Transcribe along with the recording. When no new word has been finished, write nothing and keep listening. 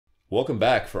Welcome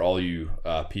back for all you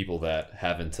people that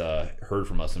haven't heard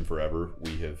from us in forever.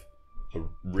 We have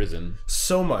risen.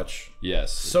 So much.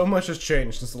 Yes. So much has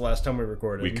changed since the last time we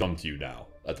recorded. We come to you now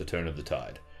at the turn of the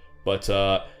tide. But,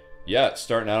 yeah,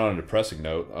 starting out on a depressing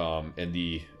note, in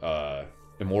the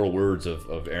immortal words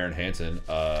of Aaron Hansen,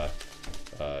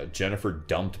 Jennifer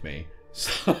dumped me.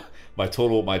 So my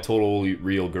total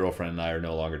real girlfriend and I are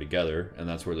no longer together, and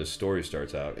that's where this story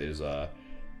starts out, is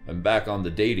I'm back on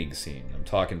the dating scene. I'm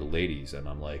talking to ladies, and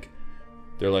I'm like,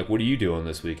 they're like, what are you doing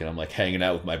this week? And I'm like, hanging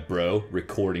out with my bro,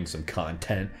 recording some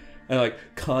content. And I'm like,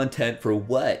 content for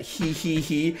what?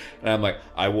 He. And I'm like,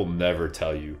 I will never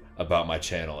tell you about my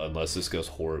channel unless this goes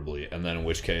horribly. And then in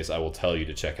which case, I will tell you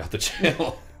to check out the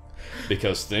channel.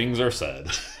 Because things are said.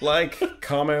 Like,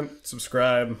 comment,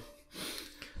 subscribe.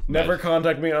 Never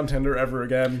contact me on Tinder ever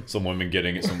again. Some women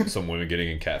getting in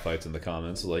catfights in the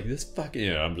comments, like, this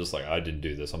fucking, I'm just like, I didn't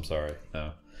do this, I'm sorry.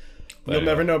 No. But you'll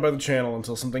never know about the channel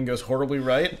until something goes horribly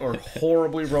right or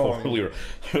horribly wrong.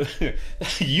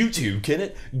 YouTube, can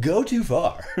it go too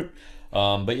far?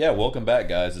 But yeah, welcome back,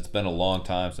 guys. It's been a long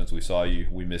time since we saw you.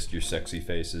 We missed your sexy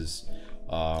faces.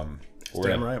 Damn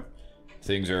right.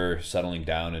 Things are settling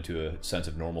down into a sense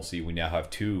of normalcy. We now have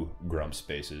 2 Grump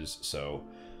spaces, so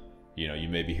you know, you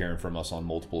may be hearing from us on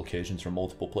multiple occasions from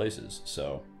multiple places.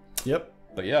 So, yep.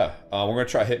 But yeah, we're gonna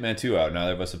try Hitman 2 out.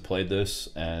 Neither of us have played this,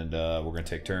 and we're gonna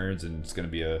take turns, and it's gonna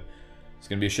be a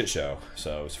shit show.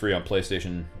 So it's free on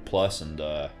PlayStation Plus, and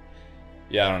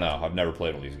yeah, I don't know. I've never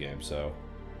played all these games, so.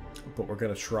 But we're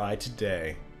gonna try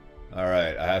today. All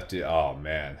right, I have to. Oh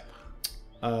man.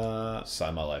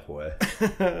 Sign my life away.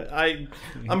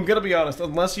 I'm gonna be honest.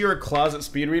 Unless you're a closet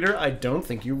speed reader, I don't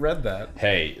think you read that.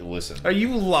 Hey, listen. Are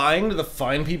you lying to the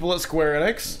fine people at Square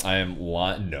Enix? I am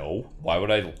lying. No. Why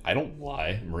would I? I don't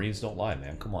lie. Marines don't lie,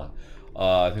 man. Come on.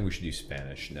 I think we should do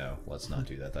Spanish. No, let's not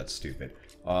do that. That's stupid.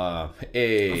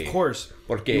 Hey. Of course.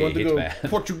 Porque you want to Hitman. go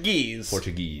Portuguese.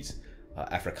 Portuguese.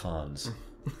 Afrikaans.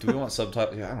 Do we want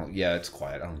subtitles? Yeah, I don't. Yeah, it's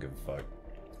quiet. I don't give a fuck.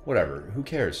 Whatever. Who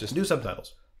cares? Just do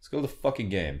subtitles. Let's go to the fucking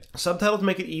game. Subtitles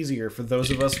make it easier for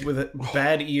those of us with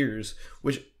bad ears,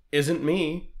 which isn't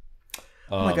me.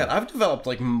 Oh my god, I've developed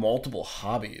like multiple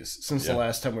hobbies since the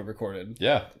last time we recorded.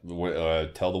 Yeah,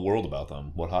 tell the world about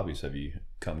them. What hobbies have you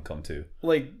come to?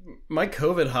 Like, my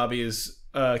COVID hobbies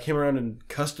came around in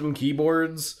custom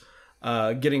keyboards,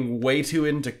 getting way too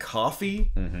into coffee,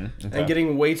 and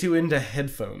getting way too into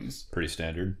headphones. Pretty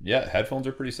standard. Yeah, headphones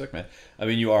are pretty sick, man. I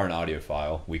mean, you are an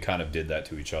audiophile. We kind of did that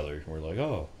to each other. We're like,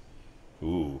 oh,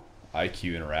 ooh,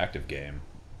 IQ interactive game.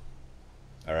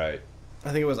 All right. I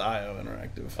think it was IO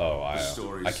Interactive. Oh,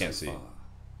 IO. I can't see.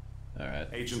 All right.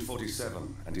 Agent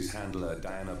 47 and his handler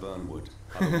Diana Burnwood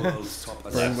are the world's top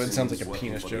Burnwood sounds like a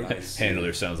penis joke.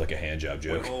 Handler sounds like a handjob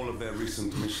joke. All of their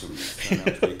recent missions turn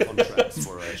out to be contracts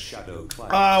for a shadow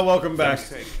client. Welcome back.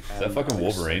 Is that fucking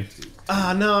Wolverine?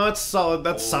 No, it's solid.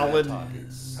 That's solid.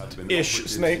 Ish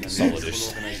Snake.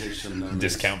 Solid-ish.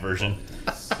 Discount version.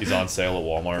 He's on sale at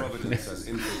Walmart.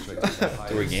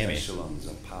 Origami.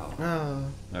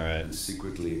 Alright. And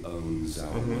secretly owns our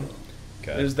world.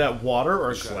 Okay. Is that water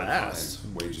or glass?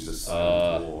 Wages a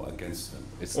silent war against them.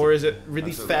 Or is it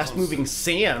really fast-moving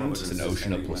sand? It's an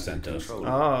ocean of placenta.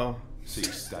 Oh.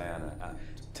 Seeks Diana out.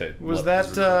 Was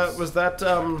that the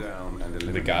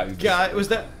guy? Was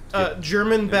that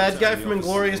German bad guy from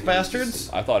Inglourious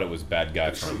Bastards? I thought it was bad guy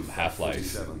from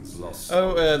Half-Life.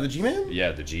 Oh, the G-Man?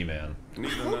 Yeah, the G-Man.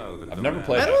 I've never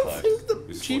played I Half-Life. don't think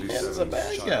the G-Man is a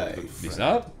bad guy. He's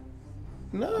not?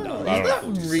 No, he's not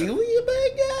really a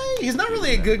bad guy. He's not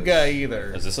really a good guy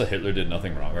either. Is this a Hitler did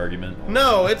nothing wrong argument?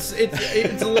 No, it's a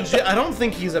legit. I don't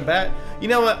think he's a bad. You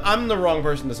know what? I'm the wrong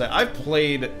person to say. I've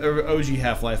played OG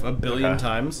Half-Life a billion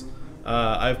times.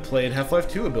 I've played Half-Life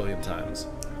 2 a billion times.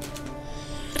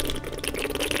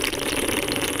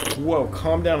 Whoa!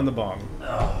 Calm down on the bong.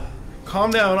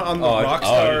 Calm down on the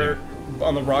Rockstar.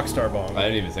 On the Rockstar bong. I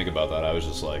didn't even think about that. I was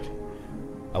just like,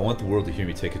 I want the world to hear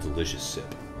me take a delicious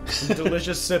sip. A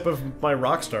delicious sip of my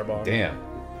Rockstar bong. Damn.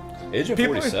 Agent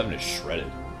 47 is shredded.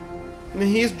 I mean,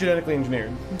 he's genetically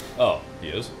engineered. Oh, he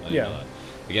is? I didn't know that.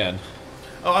 Again.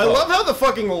 Oh, I love how the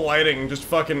fucking lighting just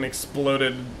fucking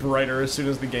exploded brighter as soon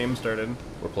as the game started.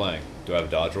 We're playing. Do I have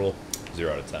a dodge roll?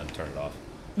 0 out of 10. Turn it off.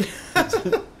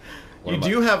 You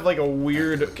do have like a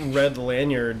weird red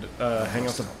lanyard hang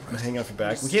off your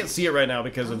back. We can't see it right now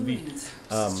because of the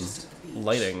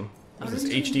lighting. Is this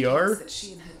HDR?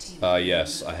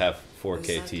 Yes, I have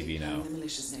 4K TV now. The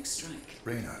militia's next strike.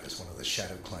 Reynard is one of the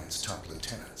Shadow Client's top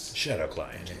lieutenants. Shadow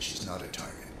Client. And she's not a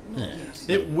target. Not yet.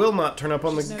 It will not turn up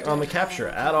on the capture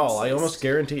at all. I almost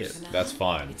guarantee it. That's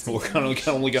fine. We're only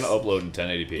gonna upload in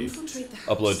 1080p. Infiltrate the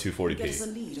house. Upload and get us a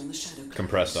 240p. lead on the Shadow Client.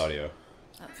 Compressed audio.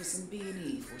 Up for some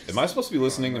B&E 47. Am I supposed to be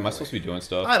listening? Am I supposed to be doing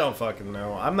stuff? I don't fucking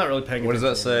know. I'm not really paying What does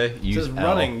attention. that say? It Use says L.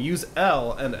 running. Use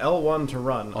L and L1 to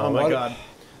run. Oh my why do- god.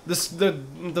 The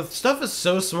stuff is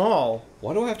so small.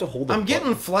 Why do I have to hold the I'm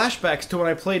getting button? flashbacks to when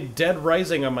I played Dead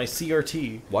Rising on my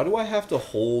CRT. Why do I have to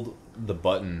hold the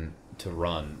button to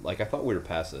run? Like, I thought we were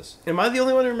past this. Am I the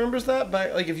only one who remembers that?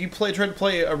 Like, if you tried to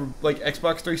play a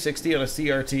Xbox 360 on a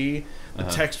CRT, the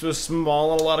text was small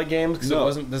on a lot of games because it No,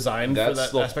 wasn't designed for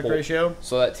that the aspect whole- ratio.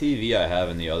 So that TV I have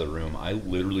in the other room, I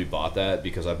literally bought that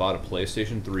because I bought a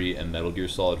PlayStation 3 and Metal Gear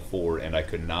Solid 4, and I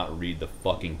could not read the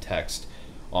fucking text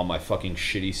on my fucking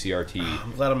shitty CRT.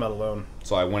 I'm glad I'm not alone.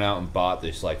 So I went out and bought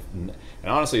this, like, and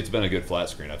honestly, it's been a good flat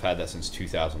screen. I've had that since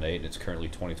 2008, and it's currently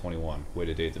 2021. Way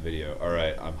to date the video. All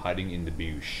right, I'm hiding in the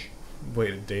bush.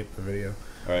 Way to date the video.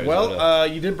 All right. Well,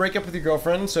 you did break up with your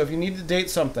girlfriend, so if you need to date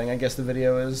something, I guess the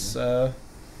video is. I'm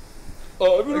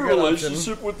in a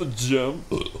relationship with the gem.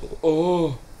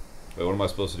 Oh. Wait, what am I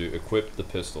supposed to do? Equip the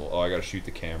pistol. Oh, I gotta shoot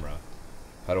the camera.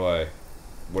 How do I?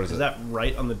 What is it? Is that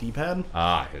right on the D-pad?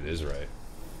 Ah, it is right.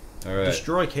 All right.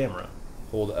 Destroy camera.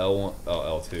 Hold L1,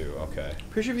 L2. Okay.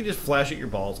 Pretty sure if you just flash at your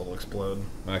balls, it'll explode.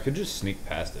 I could just sneak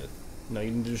past it. No,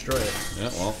 you need to destroy it. Yeah.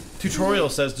 Well, Tutorial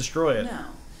says destroy it. Now,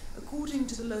 according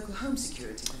to the local home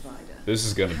security provider, this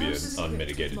is gonna the be house is an equipped with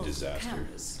unmitigated multiple disaster.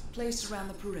 cameras placed around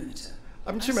the perimeter.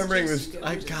 I'm just I remembering suggest this. you get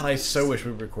rid of God, the I so rest. wish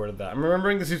we recorded that. I'm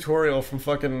remembering the tutorial from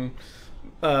fucking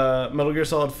Metal Gear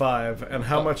Solid 5 and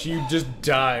how much you just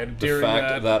died The during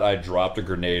fact that. I dropped a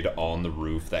grenade on the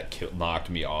roof that knocked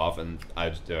me off, and I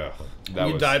just, that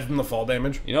You was, died from the fall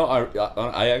damage. You know,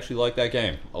 I actually like that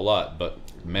game a lot, but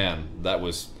man, that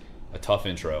was a tough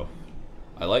intro.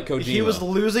 I like Kojima. He was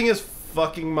losing his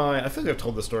fucking mind. I feel like I've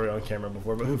told this story on camera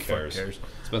before, but who cares? cares?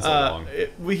 It's been so long.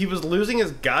 He was losing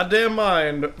his goddamn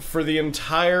mind for the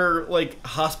entire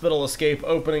hospital escape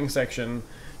opening section,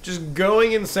 just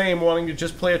going insane, wanting to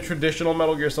just play a traditional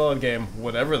Metal Gear Solid game,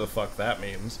 whatever the fuck that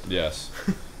means. Yes.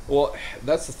 Well,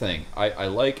 that's the thing. I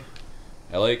like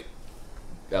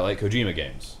Kojima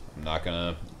games. I'm not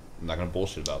gonna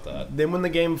bullshit about that. Then when the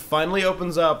game finally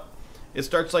opens up, it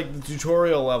starts like the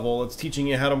tutorial level. It's teaching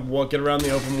you how to get around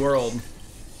the open world.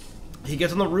 He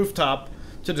gets on the rooftop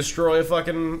to destroy a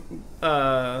fucking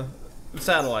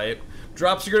satellite,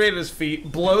 drops a grenade at his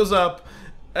feet, blows up,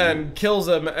 and kills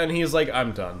him, and he's like,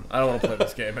 I'm done. I don't want to play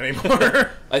this game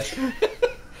anymore. I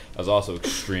was also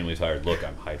extremely tired. Look,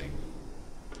 I'm hiding.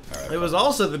 All right, It was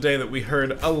also the day that we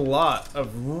heard a lot of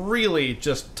really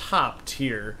just top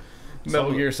tier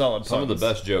Metal Gear Solid puns. Some of the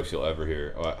best jokes you'll ever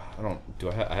hear. Oh,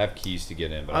 I have keys to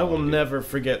get in, but I will don't wanna never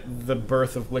forget the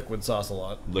birth of Liquid Sauce a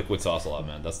lot. Liquid sauce a lot,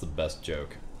 man. That's the best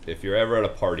joke. If you're ever at a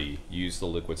party, use the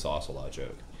liquid sauce a lot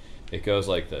joke. It goes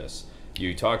like this.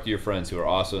 You talk to your friends who are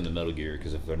also in the Metal Gear,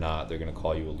 because if they're not, they're going to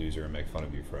call you a loser and make fun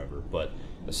of you forever. But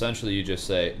essentially you just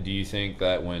say, do you think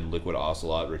that when Liquid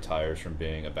Ocelot retires from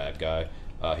being a bad guy,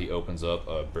 he opens up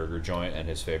a burger joint and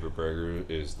his favorite burger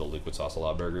is the Liquid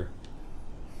Ocelot burger?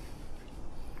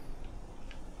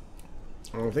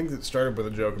 I think it started with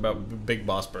a joke about Big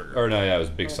Boss Burger. Or no, yeah, it was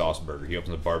Big Sauce Burger. He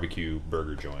opens a barbecue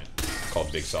burger joint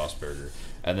called Big Sauce Burger.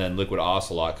 And then Liquid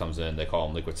Ocelot comes in, they call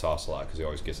him Liquid Sauce-a-lot because he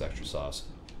always gets extra sauce.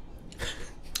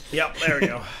 Yep, there we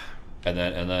go. And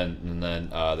then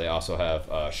they also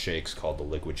have shakes called the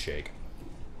Liquid Shake.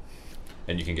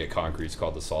 And you can get concretes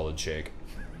called the Solid Shake.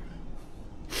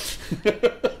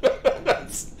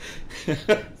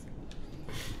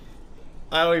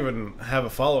 I don't even have a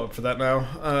follow-up for that now.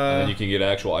 And then you can get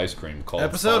actual ice cream called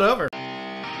Episode over.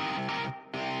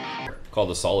 called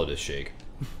the Solidus Shake.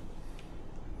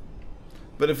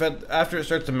 But after it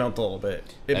starts to melt a little bit,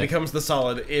 it And- becomes the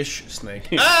solid-ish snake.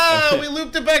 Ah, we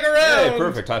looped it back around! Hey,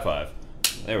 perfect. High five.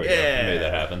 There we go. Yeah. We made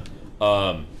that happen.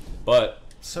 But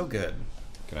So good.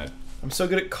 can I? I'm so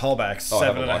good at callbacks. Oh, I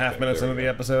have 7.5 a minutes lockpick. There into we the go.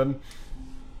 episode.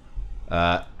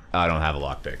 I don't have a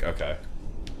lockpick. Okay.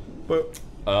 But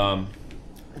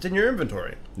it's in your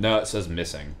inventory. No, it says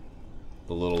missing.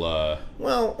 The little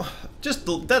Well,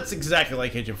 that's exactly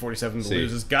like Agent 47 to See,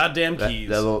 lose his goddamn keys.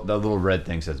 That little red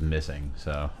thing says missing,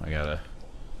 so I gotta.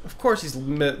 Of course,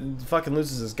 fucking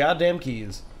loses his goddamn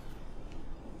keys.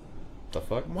 the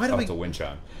fuck? Why do oh, we- it's a wind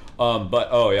chime. But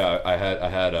oh yeah, I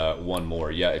had one more.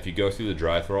 Yeah, if you go through the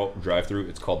drive-through,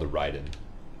 it's called the ride-in.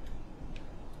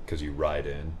 Because you ride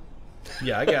in.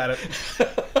 Yeah, I got it.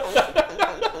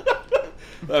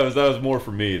 That was more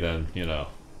for me than, you know.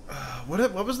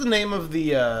 What was the name of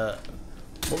the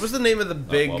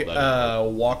big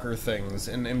walker things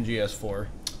in MGS4?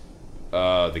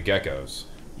 The geckos.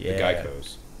 Yeah. The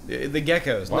geckos. The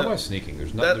geckos. Why am I sneaking?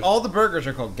 There's not. All the burgers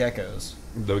are called geckos.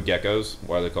 The geckos?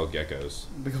 Why are they called geckos?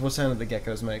 Because what sound do the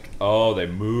geckos make? Oh, they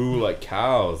moo like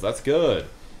cows. That's good.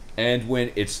 And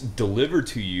when it's delivered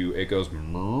to you, it goes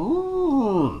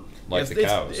moo like the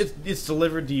cows. It's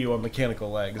delivered to you on mechanical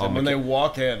legs, and when they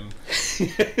walk in,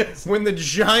 when the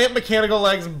giant mechanical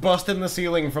legs bust in the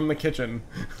ceiling from the kitchen.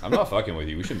 I'm not fucking with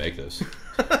you. We should make this.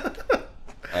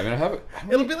 I mean,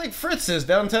 It'll be like Fritz's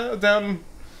downtown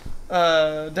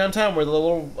where the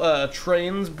little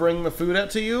trains bring the food out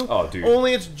to you. Oh, dude.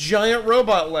 Only it's giant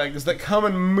robot legs that come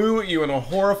and moo at you in a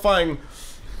horrifying...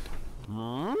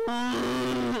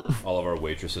 all of our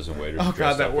waitresses and waiters. Oh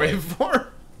god, that waveform.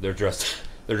 They're dressed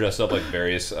up like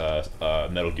various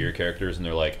Metal Gear characters, and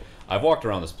they're like, I've walked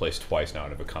around this place twice now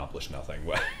and have accomplished nothing.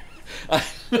 I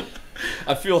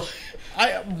feel...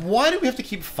 Why do we have to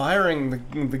keep firing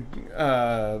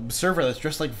the server that's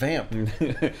dressed like Vamp?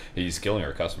 He's killing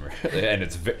our customer. And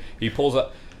he pulls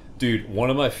up... Dude, one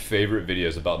of my favorite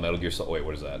videos about Metal Gear Solid... Wait,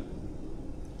 what is that?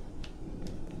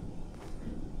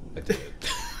 I did it.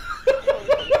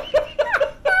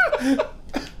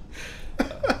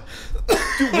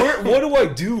 Dude, what do I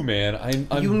do, man?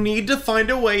 You need to find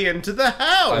a way into the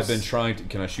house! I've been trying to...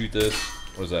 Can I shoot this?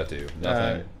 What does that do?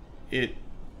 Nothing?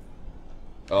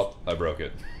 Oh, I broke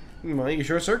it. Well, you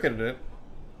short-circuited it.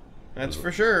 That's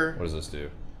for sure. What does this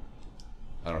do?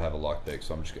 I don't have a lockpick,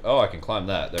 so I'm just... Oh, I can climb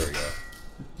that. There we go.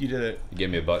 You did it. You gave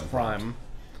me a button Prime. prompt.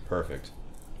 Perfect.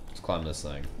 Let's climb this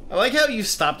thing. I like how you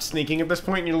stopped sneaking at this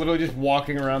point and you're literally just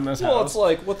walking around this house. Well, it's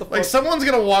like, what the fuck? Like, someone's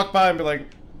gonna walk by and be like,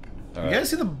 All you right. guys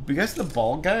see the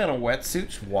bald guy in a wetsuit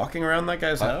just walking around that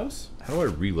guy's house? How do I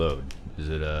reload? Is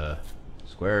it a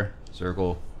square,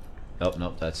 circle? Oh,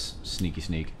 nope, that's sneak.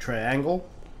 Triangle?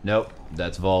 Nope,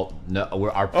 that's vault. No,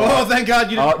 Oh, thank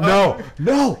God you didn't.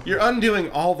 No! You're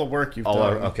undoing all the work you've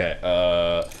done. Okay,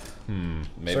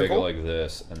 maybe I Circle? go like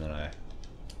this, and then I...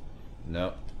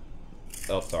 Nope.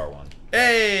 Oh, R1.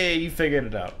 Hey, you figured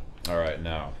it out. Alright,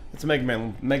 now. It's Mega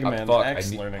Man fuck,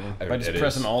 X learning by just it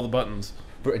pressing is. all the buttons.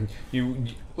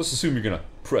 Let's assume you're gonna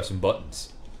press some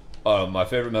buttons. My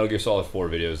favorite Metal Gear Solid 4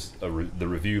 video is the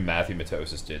review Matthew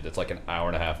Matosis did. That's like an hour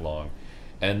and a half long.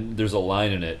 And there's a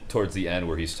line in it towards the end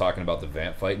where he's talking about the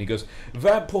Vamp fight, and he goes,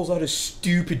 Vamp pulls out his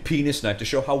stupid penis knife to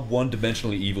show how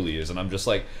one-dimensionally evil he is. And I'm just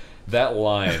like, that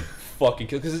line fucking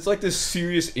kills, because it's like this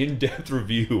serious, in-depth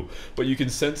review, but you can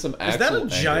sense some actual Is that a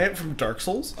anger. giant from Dark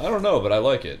Souls? I don't know, but I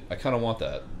like it. I kind of want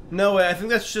that. No way, I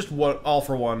think that's just All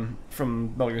for One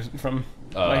from Metal Gear, from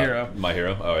My Hero. My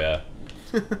Hero? Oh, yeah.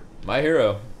 My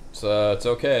Hero. It's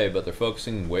okay, but they're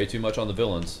focusing way too much on the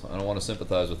villains. I don't want to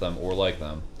sympathize with them or like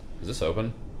them. Is this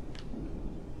open?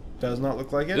 Does not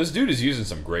look like it. This dude is using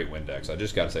some great Windex. I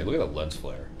just gotta say, look at that lens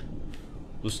flare.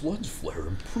 This lens flare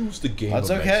improves the game. That's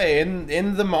okay.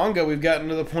 In the manga, we've gotten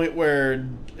to the point where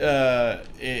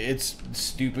it's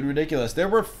stupid ridiculous. There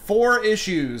were 4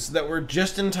 issues that were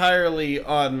just entirely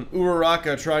on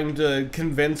Uraraka trying to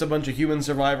convince a bunch of human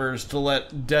survivors to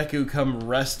let Deku come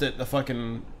rest at the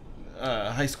fucking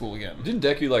high school again. Didn't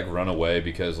Deku like run away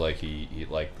because like he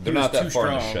they're not that far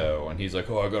in the show, and he's like,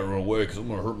 oh, I gotta run away because I'm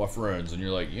gonna hurt my friends, and you're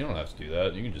like, you don't have to do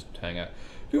that. You can just hang out.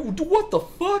 Dude, what the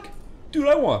fuck, dude?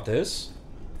 I want this.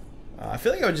 I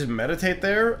feel like I would just meditate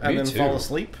there and then fall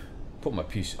asleep. Put my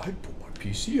PC. I'd put my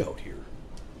PC out here.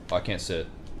 Oh, I can't sit.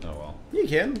 Oh well. You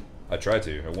can. I tried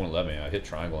to. It wouldn't let me. I hit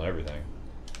triangle and everything.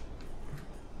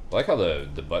 I like how the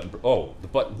button. Oh, the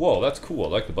button. Whoa, that's cool. I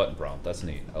like the button prompt. That's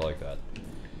neat. I like that.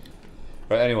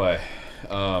 But anyway,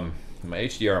 my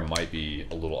HDR might be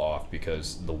a little off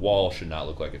because the wall should not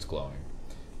look like it's glowing.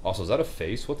 Also, is that a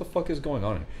face? What the fuck is going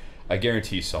on here? I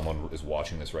guarantee someone is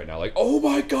watching this right now like, oh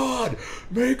my god,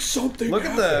 make something Look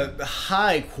happen. at the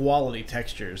high quality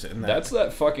textures in that. That's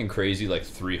that fucking crazy like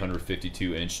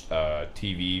 352-inch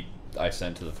TV I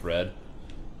sent to the thread.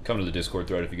 Come to the Discord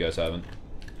thread if you guys haven't.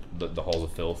 The Halls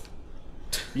of Filth.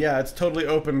 Yeah, it's totally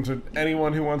open to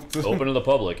anyone who wants to. Open to the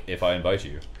public if I invite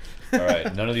you.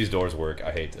 Alright, none of these doors work.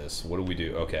 I hate this. What do we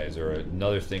do? Okay, is there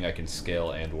another thing I can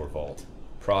scale and or vault?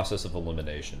 Process of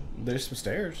elimination. There's some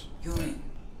stairs. You're in.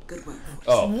 Good work.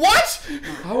 Oh. What?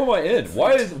 How am I in?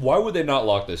 Why would they not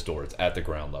lock this door? It's at the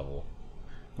ground level.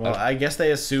 Well, I guess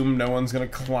they assume no one's gonna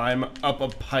climb up a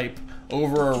pipe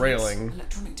over a railing.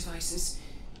 Electronic devices.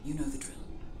 You know the drill.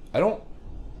 I don't...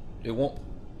 It won't...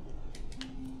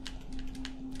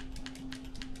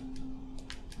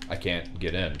 I can't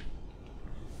get in.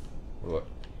 What?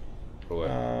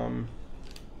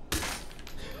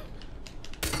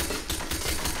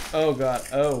 Oh god.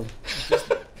 Oh.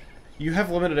 You have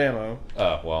limited ammo.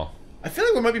 Oh, well. I feel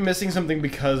like we might be missing something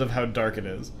because of how dark it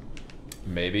is.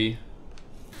 Maybe.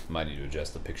 Might need to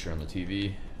adjust the picture on the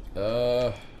TV.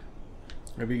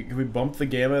 Maybe can we bump the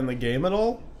gamma in the game at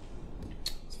all?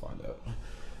 Let's find out.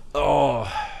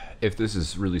 Oh, if this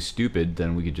is really stupid,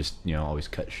 then we could just, you know, always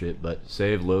cut shit. But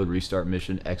save, load, restart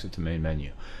mission, exit to main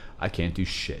menu. I can't do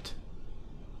shit.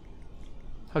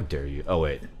 How dare you? Oh,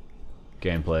 wait.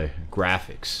 Gameplay.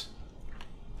 Graphics.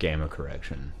 Gamma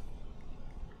correction.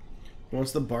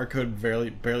 Once the barcode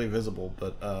barely visible,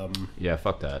 but Yeah,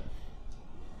 fuck that.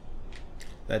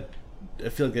 that I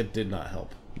feel like that did not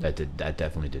help. That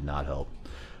definitely did not help.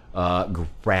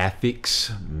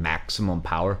 Graphics. Maximum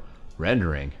power.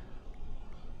 Rendering.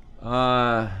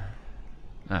 I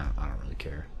don't really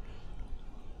care.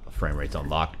 Frame rate's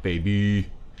unlocked,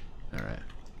 baby. Alright.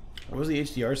 What was the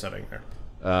HDR setting there?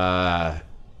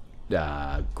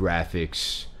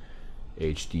 Graphics,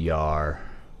 HDR.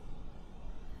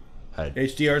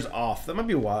 HDR's off. That might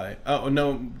be why. Oh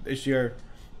no, HDR.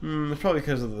 It's probably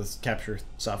because of this capture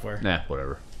software. Nah,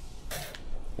 whatever.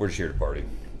 We're just here to party.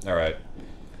 Alright.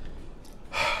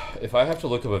 If I have to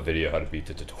look up a video how to beat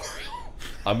the tutorial,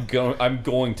 I'm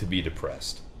going to be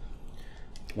depressed.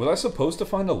 Was I supposed to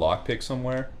find a lockpick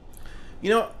somewhere? You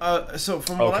know, so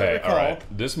from what I recall,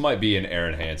 alright. This might be an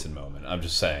Aaron Hansen moment. I'm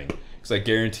just saying. Because I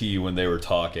guarantee you when they were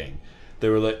talking, they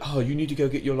were like, oh, you need to go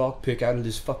get your lockpick out of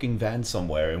this fucking van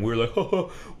somewhere. And we were like,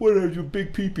 oh, what are your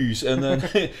big peepees? And then,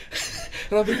 and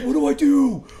I'm like, what do I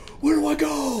do? Where do I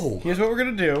go? here's what we're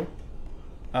gonna do.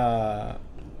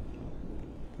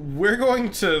 We're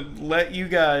going to let you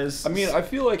guys. I mean, I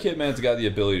feel like Hitman's got the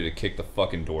ability to kick the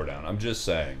fucking door down. I'm just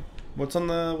saying. What's on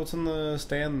the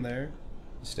stand there?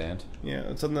 Stand? Yeah,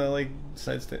 it's on the like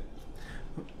side stand.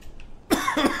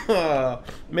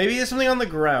 Maybe it's something on the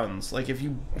grounds. Like if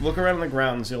you look around on the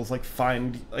grounds, you'll like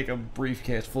find like a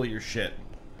briefcase full of your shit.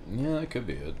 Yeah, that could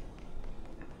be it.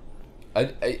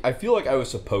 I feel like I was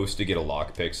supposed to get a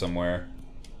lockpick somewhere.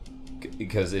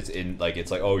 Because it's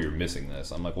like, oh, you're missing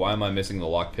this. I'm like, why am I missing the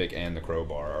lockpick and the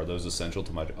crowbar? Are those essential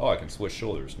to my... Oh, I can switch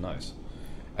shoulders. Nice.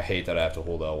 I hate that I have to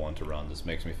hold L1 to run. This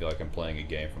makes me feel like I'm playing a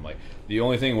game from like... The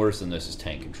only thing worse than this is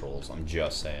tank controls. I'm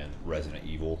just saying. Resident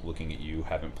Evil, looking at you.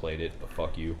 Haven't played it, but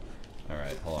fuck you.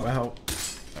 Alright, hold on. Wow.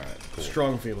 Alright, cool.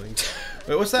 Strong feelings.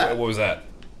 Wait, what's that? What was that?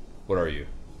 What are you?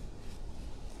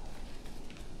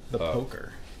 The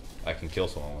poker. I can kill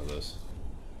someone with this.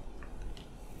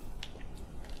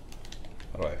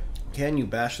 How do I... Can you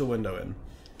bash the window in?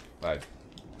 I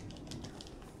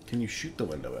Can you shoot the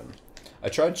window in? I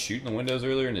tried shooting the windows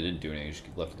earlier and it didn't do anything. It just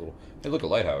left a little... Hey, look, a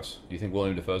lighthouse. Do you think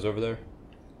William Dafoe's over there?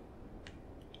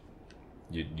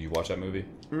 You watch that movie?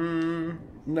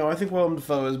 No, I think Willem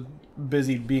Dafoe is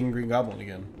busy being Green Goblin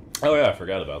again. Oh yeah, I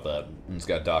forgot about that. And it's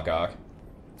got Doc Ock.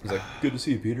 He's like, good to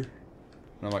see you, Peter.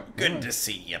 And I'm like, Good to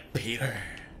see you, Peter.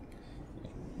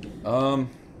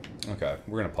 Okay,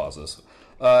 we're gonna pause this.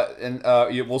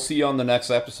 Yeah, we'll see you on the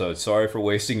next episode. Sorry for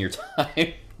wasting your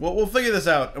time. Well, we'll figure this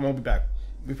out and we'll be back.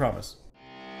 We promise.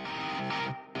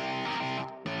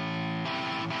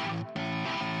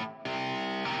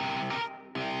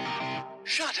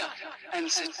 Shut up and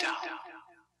sit down.